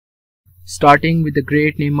starting with the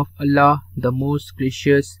great name of Allah, the most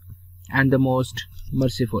gracious and the most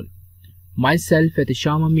merciful. Myself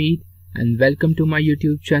Etisham Hamid, and welcome to my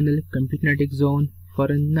YouTube channel Computernetic Zone for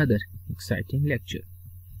another exciting lecture.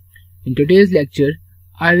 In today's lecture,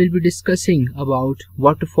 I will be discussing about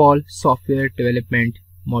Waterfall software development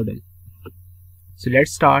model. So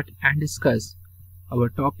let's start and discuss our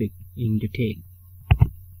topic in detail.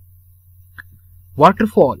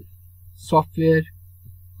 Waterfall software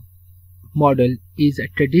model is a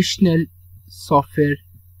traditional software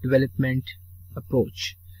development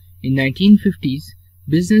approach. In 1950s,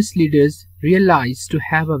 business leaders realized to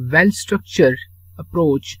have a well-structured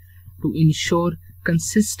approach to ensure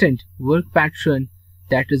consistent work pattern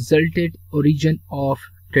that resulted origin of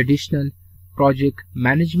traditional project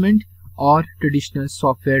management or traditional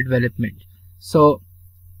software development. So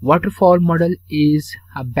Waterfall model is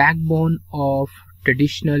a backbone of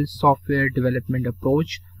traditional software development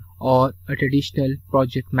approach or a traditional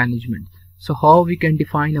project management. So how we can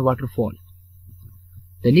define a waterfall?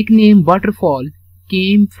 The nickname waterfall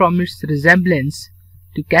came from its resemblance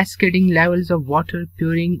to cascading levels of water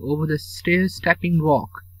pouring over the stair-stepping rock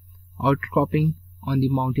outcropping on the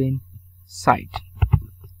mountain side.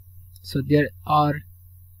 So there are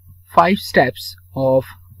 5 steps of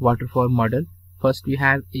waterfall model. First we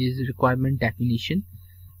have is requirement definition.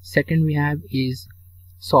 Second we have is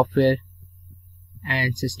software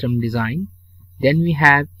and system design. Then we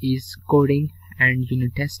have is coding and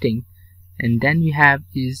unit testing. And then we have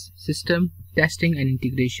is system testing and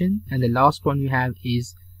integration. And the last one we have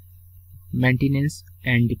is maintenance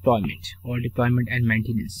and deployment, or deployment and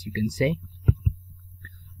maintenance you can say.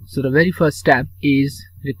 So the very first step is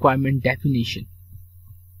requirement definition.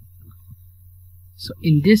 So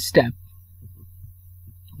in this step,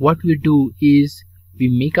 what we do is we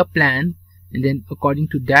make a plan, and then according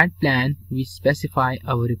to that plan we specify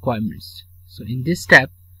our requirements. So in this step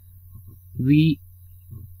we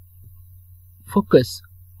focus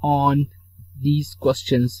on these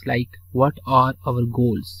questions like what are our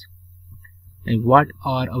goals and what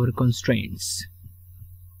are our constraints,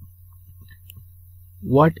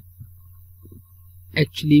 what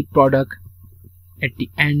actually product at the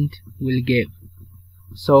end will give.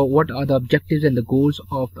 So what are the objectives and the goals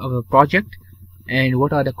of our project, and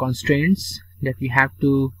what are the constraints that we have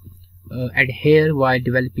to adhere while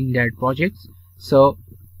developing that project. So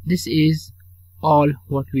this is all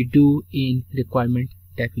what we do in requirement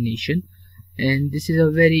definition, and this is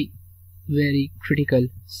a very critical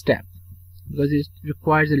step because it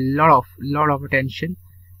requires a lot of attention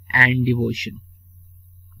and devotion.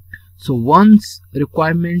 So once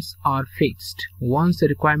requirements are fixed, once the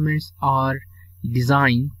requirements are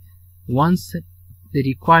designed, once the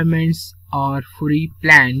requirements are fully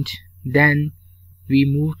planned, then we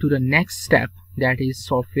move to the next step, that is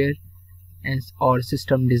software and or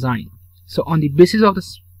system design. So on the basis of the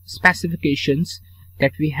specifications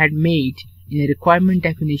that we had made in a requirement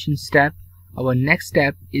definition step, our next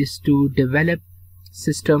step is to develop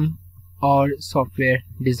system or software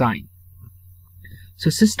design. So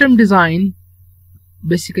system design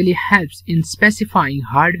basically helps in specifying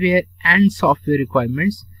hardware and software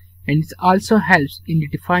requirements, and it also helps in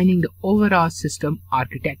defining the overall system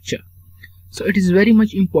architecture. So it is very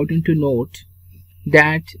much important to note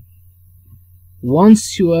that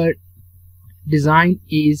once your design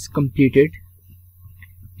is completed,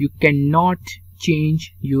 you cannot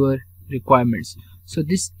change your requirements. So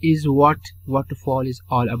this is what waterfall is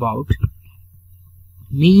all about.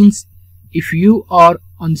 Means if you are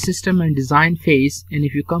on system and design phase, and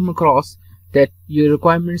if you come across that your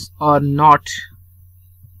requirements are not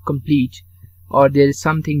complete or there is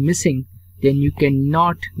something missing, then you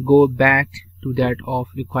cannot go back to that of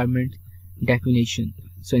requirement definition.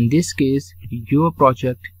 So in this case your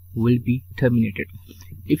project will be terminated.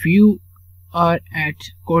 If you are at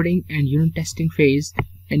coding and unit testing phase,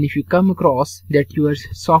 and if you come across that your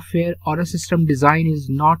software or a system design is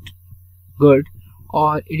not good,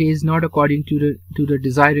 or it is not according to the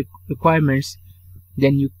desired requirements,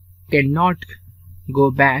 then you cannot go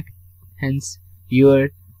back, hence your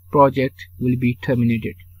project will be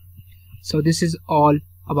terminated. So this is all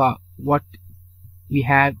about what we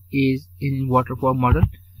have is in waterfall model.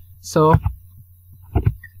 So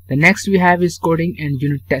the next we have is coding and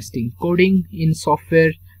unit testing. Coding in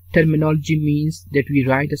software terminology means that we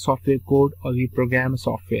write a software code or we program a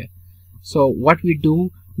software. So what we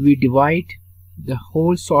do, we divide the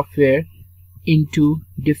whole software into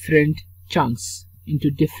different chunks, into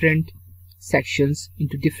different sections,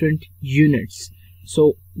 into different units.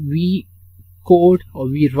 So we code or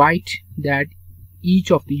we write that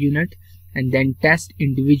each of the unit and then test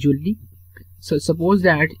individually. So suppose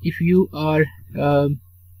that if you are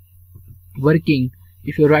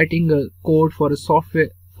if you're writing a code for a software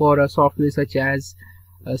such as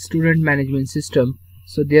a student management system,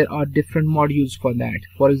 so there are different modules for that.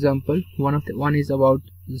 For example, one is about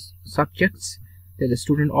subjects, there's a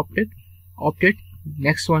student object.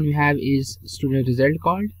 Next one we have is student result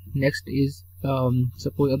card. Next is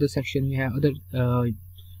suppose other section we have other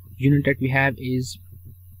unit that we have is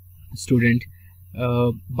student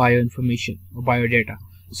bioinformation or biodata.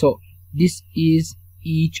 So this is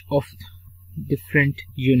each of different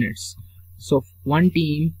units. So one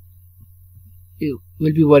team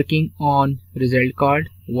will be working on result card,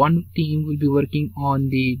 one team will be working on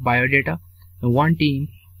the biodata, and one team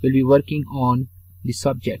will be working on the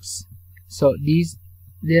subjects. So these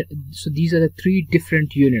are the three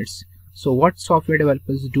different units. So what software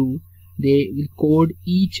developers do, they will code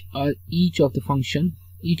each of the function,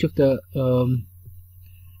 each of the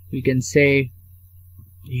we can say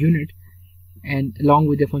unit, and along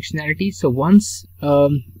with the functionality. So once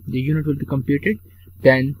the unit will be computed,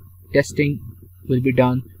 then testing will be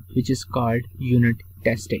done, which is called unit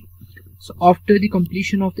testing. So after the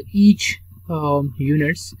completion of each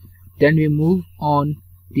units, then we move on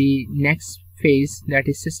the next phase, that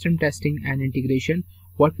is system testing and integration.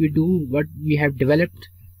 What we have developed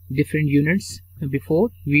different units before,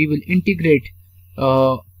 we will integrate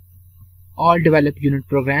all developed unit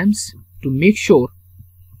programs to make sure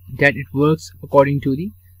that it works according to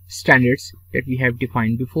the standards that we have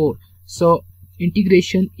defined before. So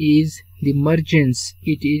integration is the mergence.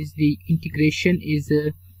 It is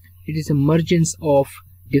a mergence of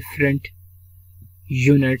different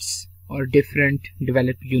units or different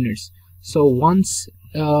developed units. So once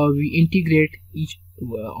we integrate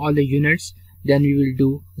all the units, then we will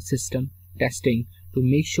do system testing to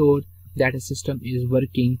make sure that a system is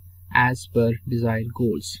working as per desired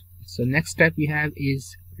goals. So next step we have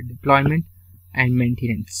is deployment and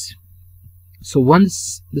maintenance. So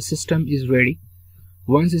once the system is ready,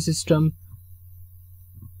 once the system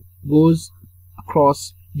goes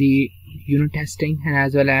across the unit testing and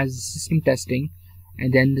as well as system testing,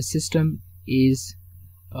 and then the system is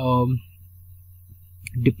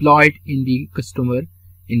deployed in the customer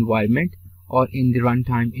environment or in the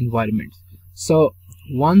runtime environment. So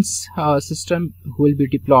once system will be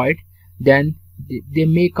deployed, then they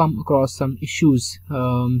may come across some issues.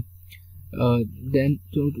 Then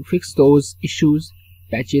to fix those issues,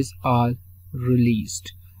 patches are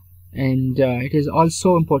released. And it is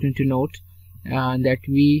also important to note that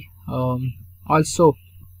we also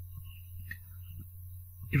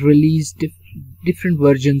release different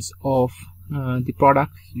versions of the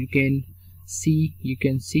product. You can see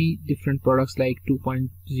different products like 2.0,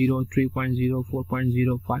 3.0,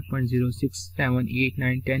 4.0, 5.0, 6, 7, 8,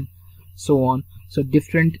 9, 10, so on. So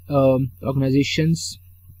different organizations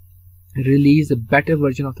release a better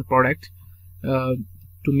version of the product to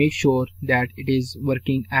make sure that it is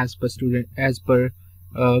working as per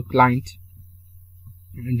client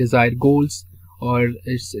desired goals or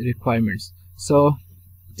its requirements. So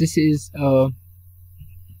this is a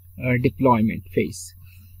deployment phase.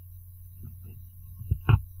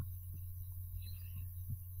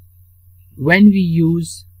 When we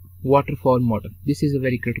use waterfall model, this is a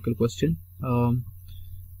very critical question.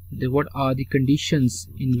 What are the conditions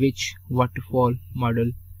in which waterfall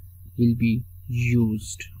model will be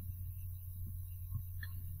used?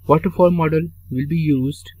 Waterfall model will be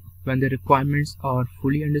used when the requirements are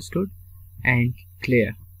fully understood and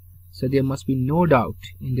clear. So there must be no doubt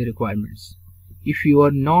in the requirements. If you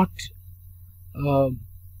are not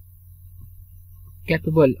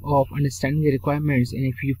capable of understanding the requirements,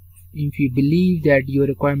 and if you believe that your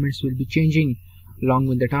requirements will be changing along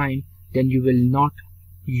with the time, then you will not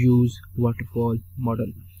use waterfall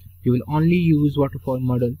model. You will only use waterfall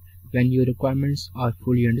model when your requirements are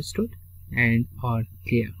fully understood and are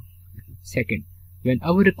clear. Second, when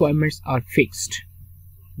our requirements are fixed,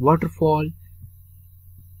 waterfall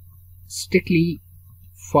strictly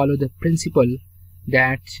follow the principle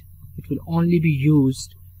that it will only be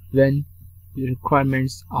used when the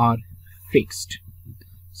requirements are fixed.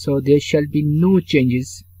 So there shall be no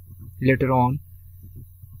changes later on,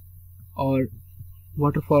 or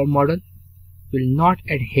waterfall model will not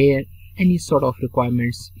adhere any sort of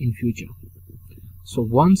requirements in future. So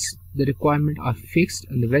once the requirements are fixed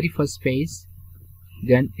in the very first phase,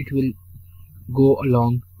 then it will go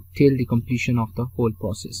along till the completion of the whole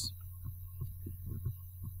process.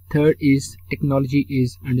 Third is technology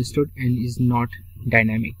is understood and is not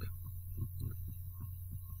dynamic.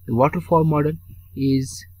 The waterfall model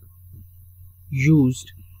is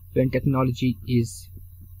used when technology is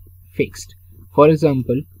fixed. For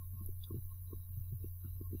example,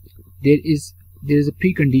 there is a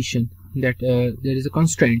precondition that there is a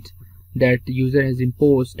constraint that the user has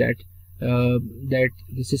imposed, that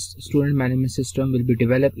the student management system will be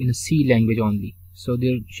developed in a C language only. So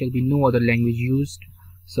there shall be no other language used.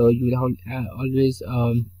 So you will always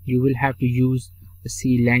you will have to use the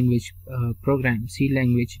C language C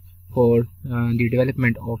language for the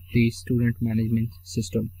development of the student management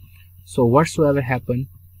system. So whatsoever happen,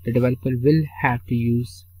 the developer will have to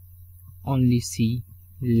use only C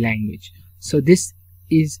language. So this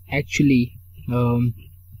is actually the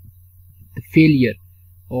failure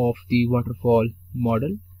of the waterfall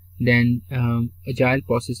model. Then agile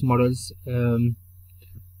process models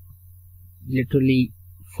literally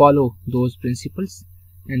follow those principles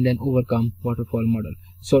and then overcome waterfall model.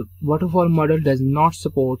 So waterfall model does not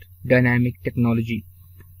support dynamic technology.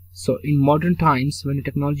 So in modern times, when the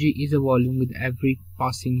technology is evolving with every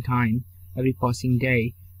passing time, every passing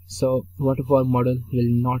day, so waterfall model will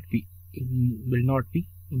not be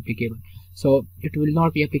applicable. So it will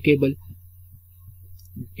not be applicable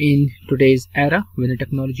in today's era when the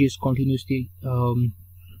technology is continuously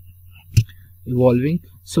evolving.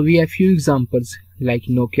 So we have few examples like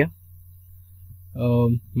Nokia,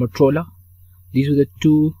 Motorola. These were the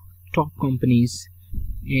two top companies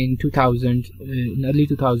in 2000, in early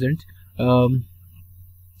 2000. So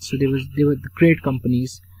they were the great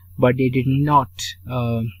companies, but they did not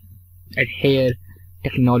adhere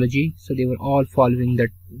technology. So they were all following the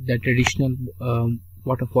traditional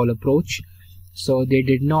waterfall approach. So they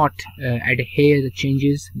did not adhere the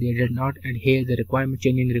changes. They did not adhere the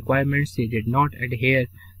changing requirements. They did not adhere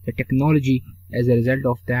the technology. As a result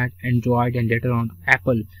of that, Android and later on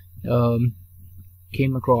Apple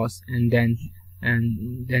came across and then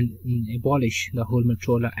abolish the whole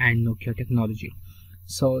Motorola and Nokia technology.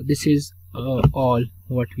 So this is all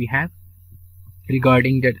what we have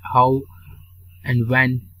regarding that how and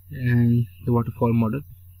when the waterfall model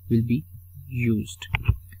will be used.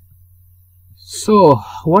 So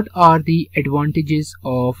what are the advantages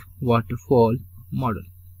of waterfall model?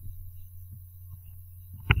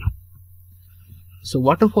 So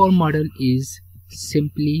waterfall model is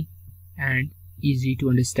simply and easy to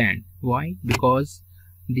understand. Why? Because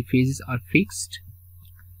the phases are fixed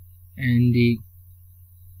and the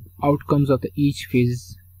outcomes of each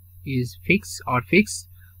phase is fixed.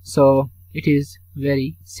 So it is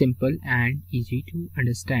very simple and easy to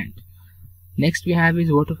understand. Next we have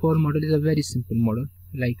is waterfall model is a very simple model.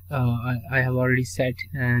 Like I have already said,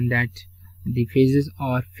 and that the phases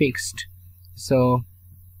are fixed. So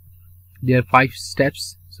there are 5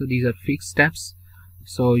 steps. So these are fixed steps.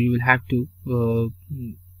 So you will have to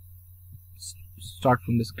start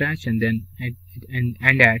from the scratch and then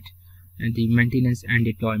end at the maintenance and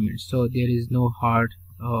deployment. So there is no hard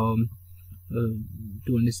to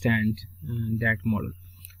understand that model.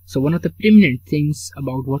 So one of the preeminent things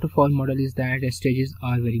about waterfall model is that the stages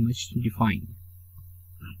are very much defined.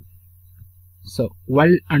 So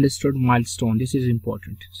well understood milestone, this is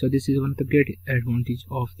important. So this is one of the great advantage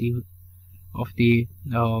of the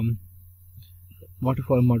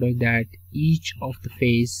waterfall model, that each of the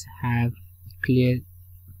phase have clear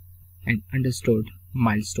and understood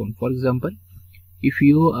milestone. For example, if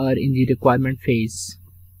you are in the requirement phase,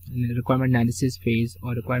 in the requirement analysis phase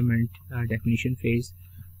or requirement definition phase,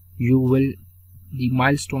 the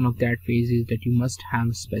milestone of that phase is that you must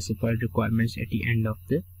have specified requirements at the end of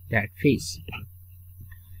that phase.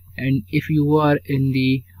 And if you are in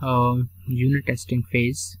the unit testing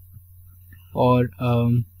phase or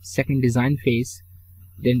second design phase,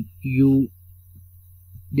 then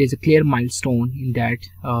there's a clear milestone in that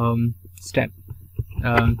step.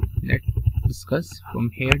 Let's discuss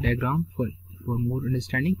from here diagram for more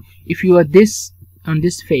understanding. If you are on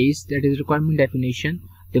this phase, that is requirement definition,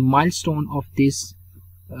 the milestone of this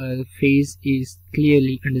phase is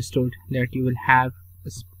clearly understood, that you will have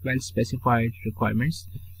well specified requirements.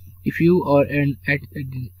 If you are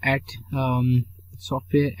at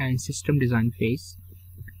software and system design phase,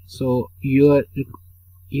 so your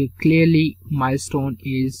clearly milestone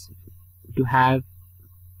is to have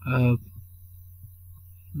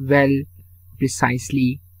well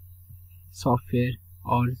precisely software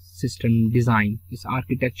or system design. This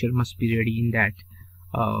architecture must be ready in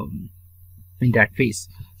that phase.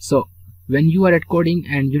 So when you are at coding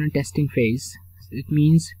and unit testing phase, it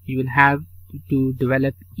means you will have to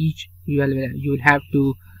develop you will have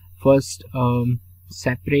to first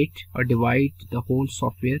separate or divide the whole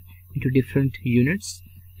software into different units,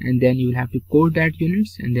 and then you will have to code that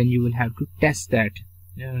units, and then you will have to test that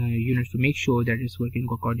units to make sure that it's working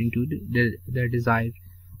according to the desired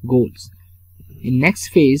goals. In next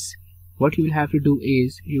phase, what you will have to do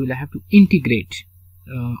is you will have to integrate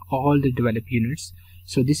all the developed units.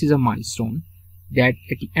 So this is a milestone that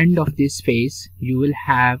at the end of this phase you will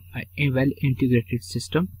have a well integrated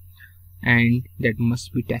system, and that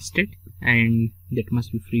must be tested and that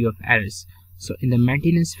must be free of errors. So in the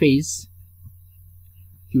maintenance phase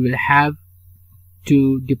you will have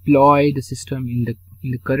to deploy the system in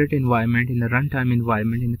the current environment, in the runtime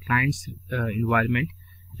environment, in the client's environment,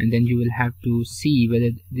 and then you will have to see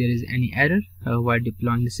whether there is any error while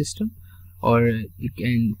deploying the system, or you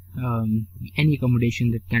can any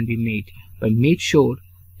accommodation that can be made. But make sure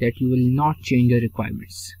that you will not change the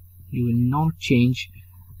requirements, you will not change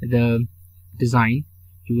the design,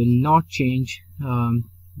 you will not change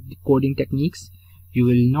the coding techniques, you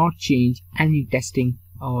will not change any testing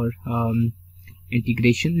or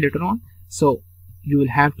integration later on. So you will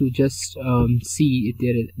have to just see if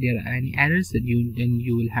there are any errors, that then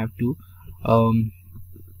you will have to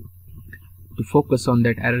focus on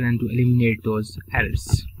that error and to eliminate those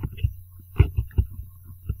errors.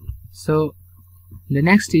 So the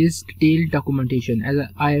next is detailed documentation. As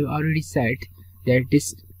I have already said, that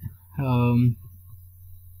this whole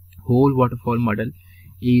waterfall model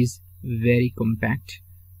is very compact.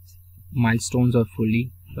 Milestones are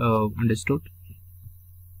fully understood,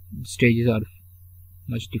 stages are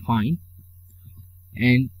much defined,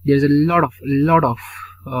 and there's a lot of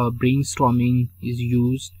brainstorming is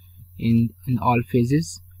used in all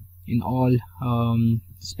phases, in all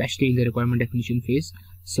especially in the requirement definition phase.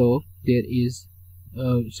 So there is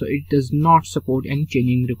so it does not support any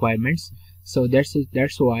changing requirements. So that's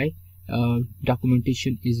why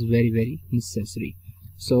documentation is very necessary.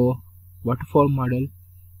 So waterfall model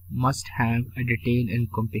must have a detailed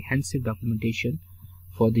and comprehensive documentation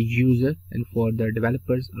for the user and for the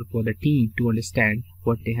developers or for the team to understand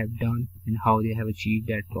what they have done and how they have achieved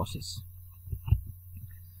that process.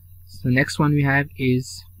 So next one we have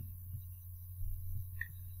is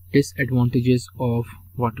disadvantages of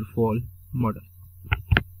waterfall model.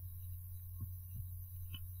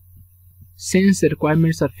 Since the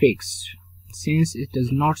requirements are fixed, since it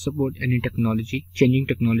does not support any changing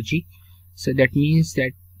technology, so that means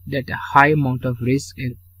that a high amount of risk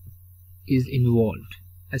is involved,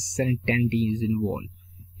 uncertainty is involved.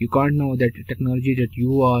 You can't know that the technology that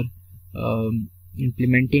you are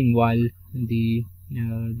implementing while any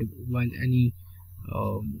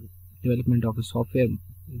development of a software,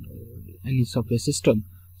 any software system,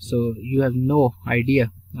 so you have no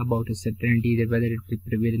idea about a certainty that whether it will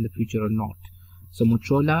prevail in the future or not. So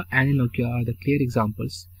Motorola and Nokia are the clear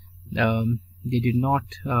examples. They did not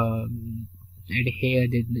adhere,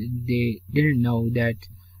 they didn't know that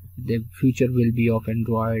the future will be of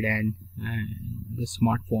Android and the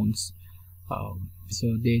smartphones,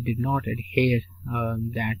 so they did not adhere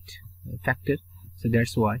that factor, so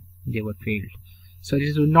that's why they were failed. So this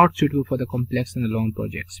is not suitable for the complex and the long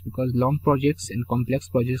projects, because long projects and complex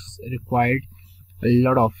projects required a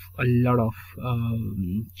lot of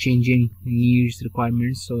changing needs,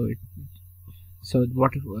 requirements. So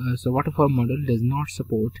waterfall model does not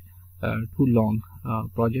support too long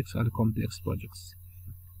projects or complex projects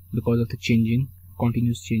because of the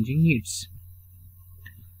continuous changing needs.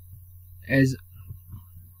 As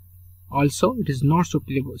also it is not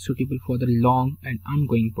suitable for the long and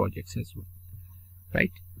ongoing projects as well,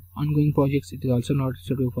 right? Ongoing projects, it is also not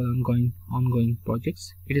suitable for ongoing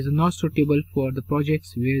projects. It is not suitable for the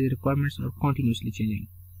projects where the requirements are continuously changing,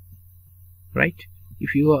 right?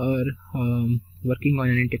 If you are working on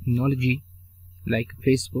any technology like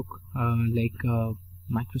Facebook, like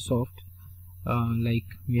Microsoft, like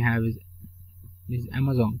we have is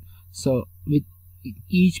Amazon, so with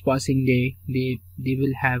each passing day they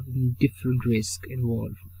will have different risk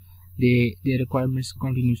involved. Their requirements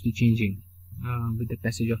continuously changing with the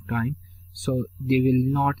passage of time, so they will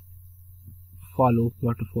not follow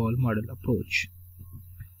waterfall model approach.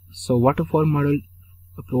 So waterfall model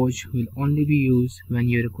approach will only be used when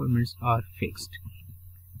your requirements are fixed.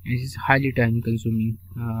 It is highly time consuming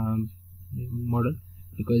model,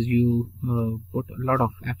 because you put a lot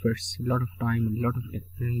of efforts, a lot of time, a lot of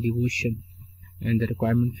devotion in the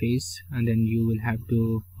requirement phase, and then you will have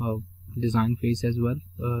to design phase as well.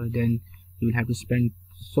 Then you will have to spend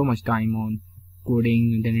so much time on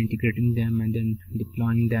coding and then integrating them and then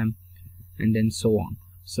deploying them and then so on.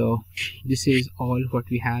 So this is all what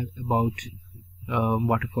we have about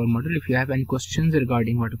waterfall model. If you have any questions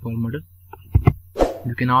regarding waterfall model,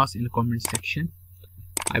 you can ask in the comment section.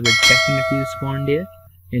 I will definitely respond there.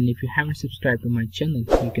 And if you haven't subscribed to my channel,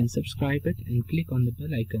 you can subscribe it and click on the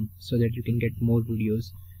bell icon so that you can get more videos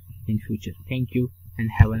in future. Thank you and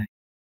have a nice day.